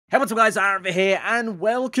Hey, what's up guys, aarava here, and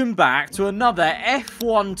welcome back to another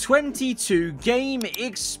F1 22 game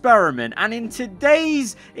experiment. And in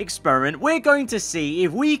today's experiment, we're going to see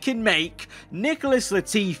if we can make Nicholas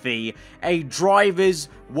Latifi a Drivers'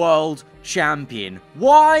 World Champion.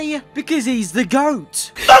 Why? Because he's the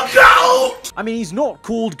GOAT. The GOAT! I mean, he's not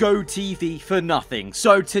called Go-Tifi for nothing.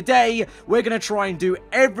 So today, we're going to try and do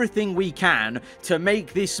everything we can to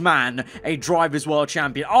make this man a Drivers' World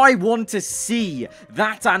Champion. I want to see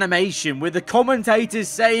that animation with the commentators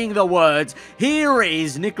saying the words, "Here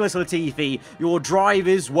is Nicholas Latifi, your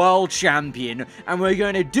Drivers' World Champion." And we're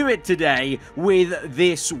going to do it today with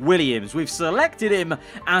this Williams. We've selected him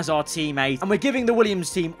as our teammate, and we're giving the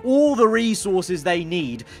Williams team all the resources they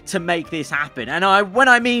need to make this happen. And when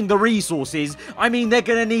I mean the resources, I mean they're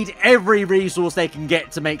going to need every resource they can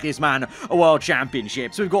get to make this man a world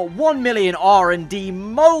championship. So we've got 1 million R&D,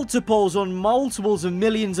 multiples on multiples of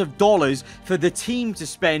millions of dollars for the team to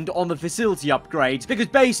spend on the facility upgrades, because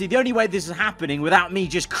basically the only way this is happening without me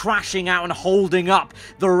just crashing out and holding up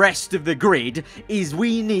the rest of the grid is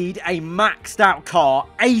we need a maxed out car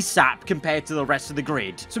ASAP compared to the rest of the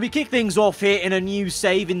grid. So we kick things off here in a new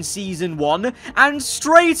save in Season 1, and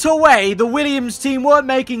straight away the Williams team weren't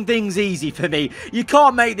making things easy for me. You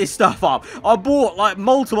can't make this stuff up. I bought like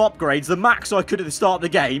multiple upgrades, the max I could at the start of the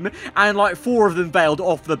game, and like 4 of them failed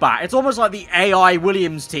off the bat. It's almost like the AI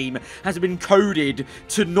Williams team has been coded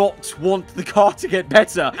to not want the car to get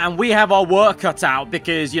better, and we have our work cut out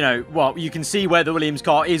because, you know, well, you can see where the Williams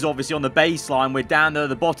car is obviously on the baseline. We're down there at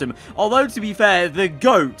the bottom, although to be fair, the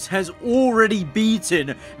GOAT has already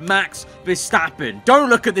beaten Max Verstappen. Don't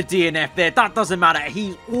look at the DNF there, that doesn't matter.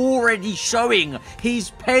 He's already showing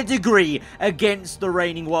his pedigree against the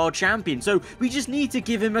reigning world champion, so we just need to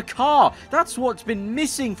give him a car. That's what's been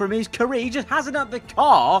missing from his career. He just hasn't had the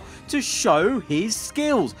car to show his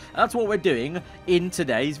skills. That's what we're doing in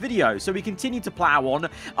today's video. So we continue to plow on.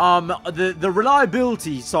 The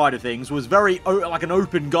reliability side of things was very like an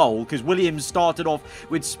open goal, because Williams started off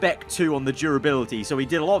with spec 2 on the durability, so he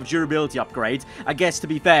did a lot of durability upgrades. I guess, to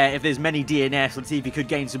be fair, if there's many DNFs, let's see if he could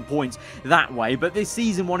gain some points that way. But this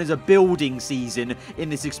season 1 is a building season in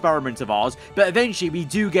this experiment of ours, but eventually we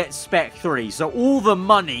do get spec 3. So all the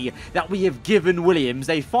money that we have given Williams,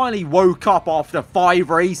 they finally woke up after 5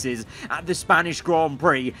 races at the Spanish Grand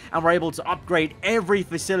Prix and were able to upgrade every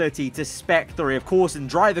facility to spec 3. Of course, in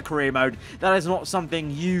driver career mode, that is not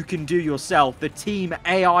something you can do yourself. The team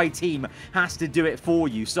AI team has to do it for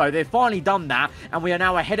you. So they've finally done that, and we are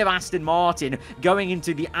now ahead of Aston Martin going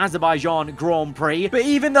into the Azerbaijan Grand Prix. But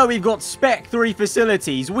even though we've got spec 3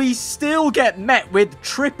 facilities, we still get met with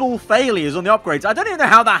triple failures on the upgrades. I don't even know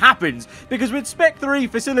how that happens, because with spec 3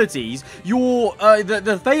 facilities, your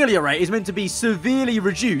the failure rate is meant to be severely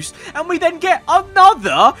reduced, and we then get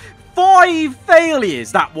another 5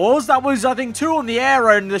 failures. That was, I think, 2 on the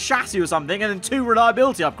aero and the chassis or something, and then 2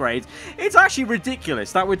 reliability upgrades. It's actually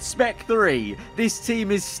ridiculous that with spec 3, this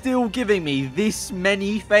team is still giving me this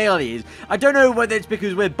many failures. I don't know whether it's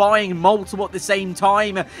because we're buying multiple at the same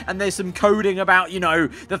time, and there's some coding about, you know,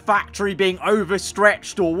 the factory being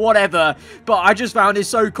overstretched or whatever, but I just found it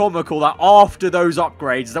so comical that after those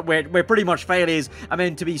upgrades, that we're pretty much failures are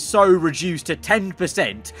meant to be so reduced to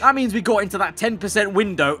 10%. That means we got into that 10%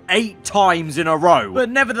 window 8 times in a row.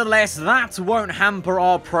 But nevertheless, that won't hamper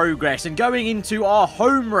our progress. And going into our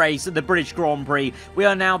home race at the British Grand Prix, we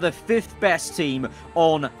are now the 5th best team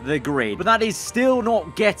on the grid. But that is still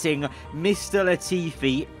not getting Mr.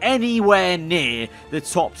 Latifi anywhere near the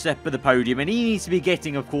top step of the podium. And he needs to be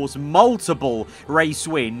getting, of course, multiple race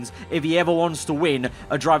wins if he ever wants to win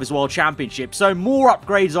a Drivers' World Championship. So more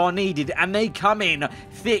upgrades are needed, and they come in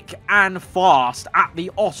thick and fast at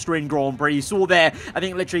the Austrian Grand Prix. You saw there, I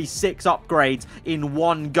think, literally 6 upgrades in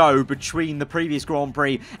one go between the previous Grand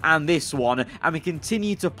Prix and this one, and we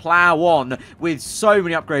continue to plow on with so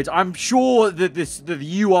many upgrades. I'm sure that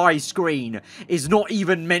the UI screen is not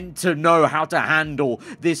even meant to know how to handle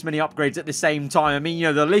this many upgrades at the same time. I mean, you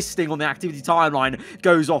know, the listing on the activity timeline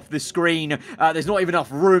goes off the screen. There's not even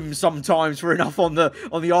enough room sometimes for enough on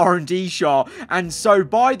the R&D chart, and so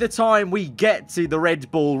by the time we get to the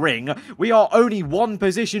Red Bull ring, we are only 1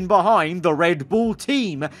 position behind the Red Bull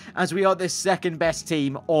team, as we are the 2nd best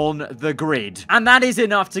team on the grid. And that is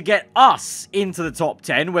enough to get us into the top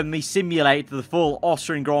 10 when we simulate the full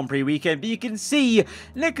Austrian Grand Prix weekend. But you can see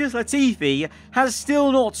Nicholas Latifi has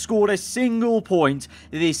still not scored a single point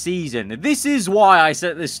this season. This is why I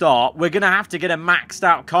said at the start, we're going to have to get a maxed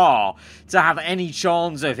out car to have any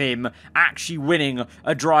chance of him actually winning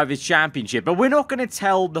a Drivers' Championship. But we're not going to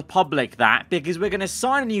tell the public that, because we're going to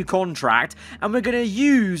sign a new contract, and we're going to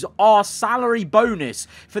use our salary bonus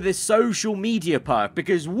for this social media perk,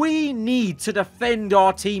 because we need to defend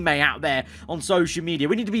our teammate out there on social media.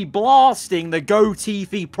 We need to be blasting the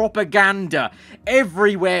Latifi propaganda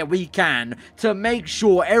everywhere we can to make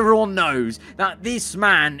sure everyone knows that this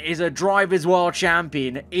man is a Drivers' World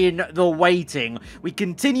Champion in the waiting. We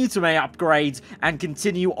continue to make upgrades and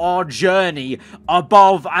continue our journey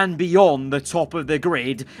above and beyond the top of the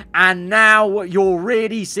grid, and now you're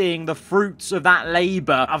really seeing the fruits of that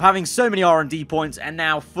labor of having so many R&D points and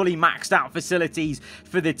now fully maxed out facilities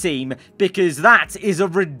for the team, because that is a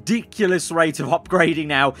ridiculous rate of upgrading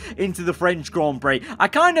now into the French Grand Prix. I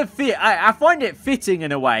find it fitting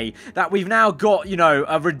in a way that we've now got, you know,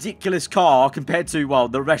 a ridiculous car compared to, well,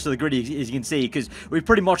 the rest of the grid, as you can see, because we've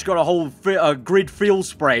pretty much got a whole grid field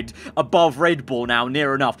spread above Red Bull now,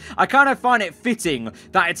 near enough. I kind of find it fitting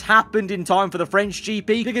that it's happened in time for the French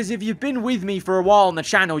GP, because if you've been with me for a while on the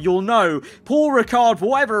channel, you'll know Paul Ricard, for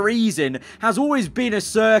whatever reason, has always been a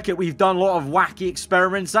circuit we've done a lot of wacky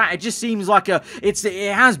experiments at. It just seems like it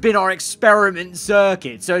has been our experiment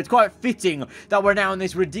circuit, so it's quite fitting that we're now in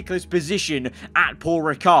this ridiculous position at Paul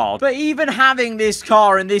Ricard. But even having this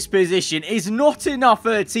car in this position is not enough for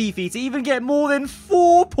Latifi to even get more than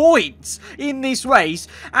 4 points in this race,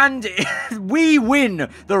 and we win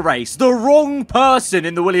the race. The wrong person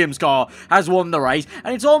in the Williams car has won the race,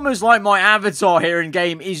 and it's almost like my avatar here in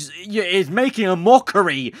game is making a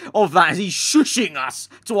mockery of that as he's shushing us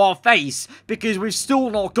to our face, because we've still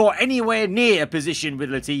not got anywhere near a position with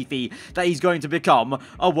Latifi that he's going to become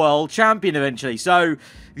a world champion eventually. So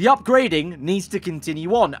the upgrading needs to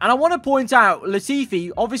continue on. And I want to point out,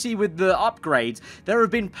 Latifi, obviously with the upgrades, there have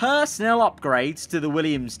been personnel upgrades to the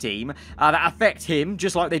Williams team that affect him,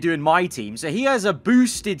 just like they do in my team. So he has a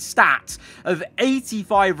boosted stat of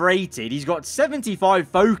 85 rated. He's got 75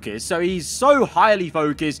 focus, so he's so highly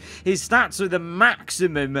focused. His stats are the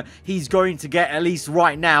maximum he's going to get, at least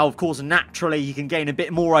right now. Of course, naturally, he can gain a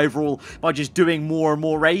bit more overall by just doing more and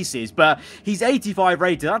more races. But he's 85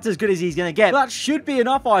 rated. That's as good as he's going to get. That should be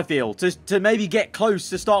enough, I feel, to maybe get close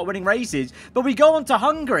to start winning races. But we go on to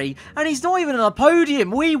Hungary, and he's not even on the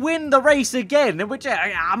podium. We win the race again, which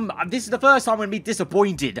this is the first time I'm going to be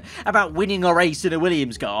disappointed about winning a race in a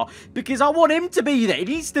Williams car, because I want him to be there. He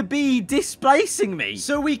needs to be displacing me.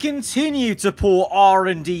 So we continue to pour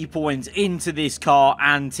R&D points into this car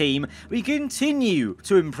and team. We continue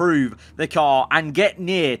to improve the car and get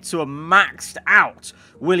near to a maxed out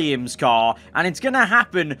Williams car, and it's going to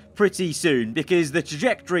happen pretty soon, because the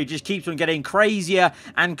trajectory just keeps on getting crazier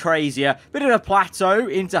and crazier. Bit of a plateau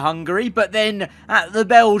into Hungary, but then at the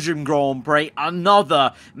Belgium Grand Prix,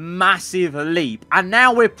 another massive leap, and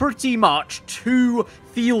now we're pretty much 2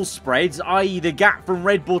 field spreads, i.e. the gap from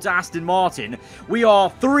Red Bull to Aston Martin. We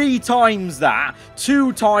are 3 times that,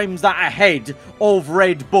 2 times that ahead of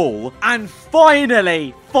Red Bull, and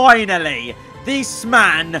finally, this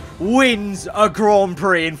man wins a Grand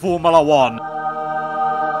Prix in Formula 1.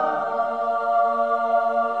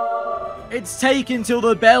 It's taken till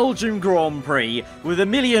the Belgian Grand Prix with $1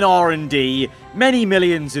 million R&D, many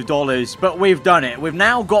millions of dollars, but we've done it. We've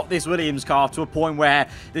now got this Williams car to a point where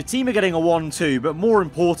the team are getting a 1-2, but more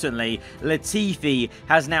importantly, Latifi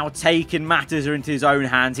has now taken matters into his own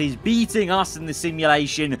hands. He's beating us in the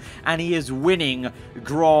simulation, and he is winning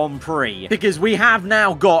Grand Prix, because we have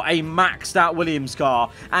now got a maxed out Williams car,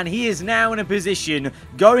 and he is now in a position,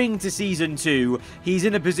 going to Season 2, he's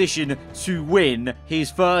in a position to win his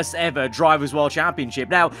first ever Drivers' World Championship.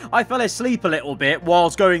 Now, I fell asleep a little bit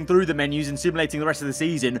whilst going through the menus and simulating the rest of the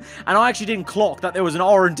season, and I actually didn't clock that there was an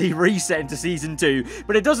R&D reset into Season 2,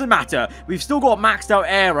 but it doesn't matter. We've still got maxed out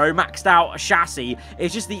aero, maxed out chassis.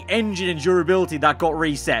 It's just the engine and durability that got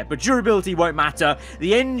reset, but durability won't matter.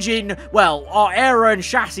 The engine, well, our aero and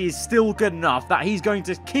chassis is still good enough that he's going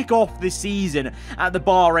to kick off this season at the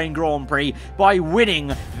Bahrain Grand Prix by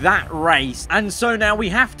winning that race. And so now we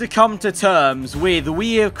have to come to terms with,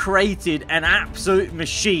 we have created an absolute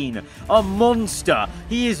machine, a monster.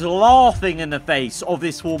 He is laughing in the face of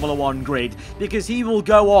this Formula 1 grid, because he will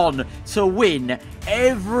go on to win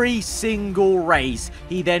every single race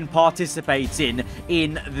he then participates in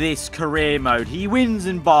this career mode. He wins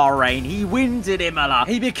in Bahrain, he wins in Imola,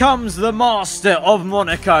 he becomes the master of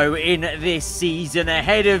Monaco in this season,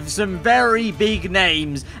 ahead of some very big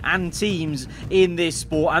names and teams in this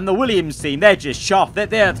sport. And the Williams team, they're just chuffed.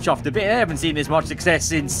 They're chuffed a bit. They haven't seen this much success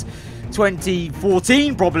since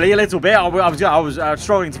 2014, probably a little bit. I was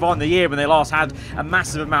struggling to find the year when they last had a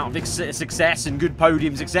massive amount of success and good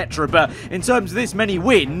podiums, etc. But in terms of this many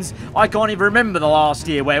wins, I can't even remember the last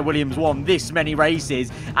year where Williams won this many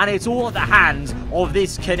races. And it's all at the hands of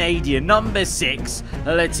this Canadian, number 6,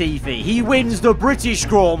 Latifi. He wins the British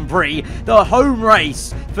Grand Prix, the home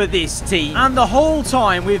race for this team. And the whole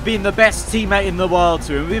time we've been the best teammate in the world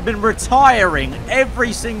to him. We've been retiring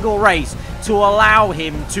every single race to allow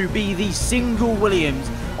him to be the single Williams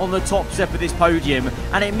on the top step of this podium.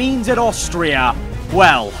 And it means at Austria,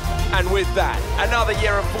 well. And with that, another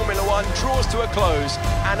year of Formula One draws to a close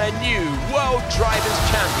and a new World Drivers'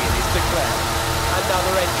 Champion is declared.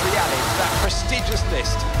 Another entry added to that prestigious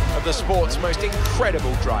list of the sport's most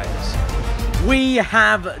incredible drivers. We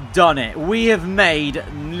have done it. We have made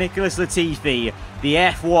Nicholas Latifi the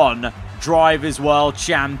F1 Drivers' World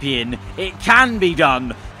Champion. It can be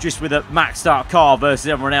done just with a maxed out car versus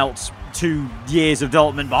everyone else 2 years of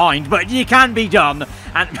development behind, but you can be done.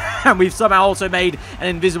 And we've somehow also made an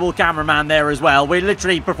invisible cameraman there as well. We're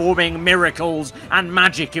literally performing miracles and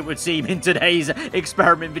magic, it would seem, in today's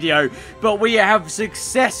experiment video. But we have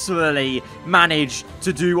successfully managed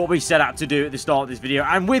to do what we set out to do at the start of this video.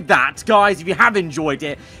 And with that, guys, if you have enjoyed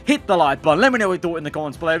it, hit the like button. Let me know what you thought in the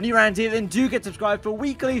comments below. If you're around here, then do get subscribed for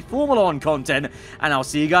weekly Formula One content. And I'll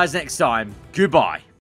see you guys next time. Goodbye.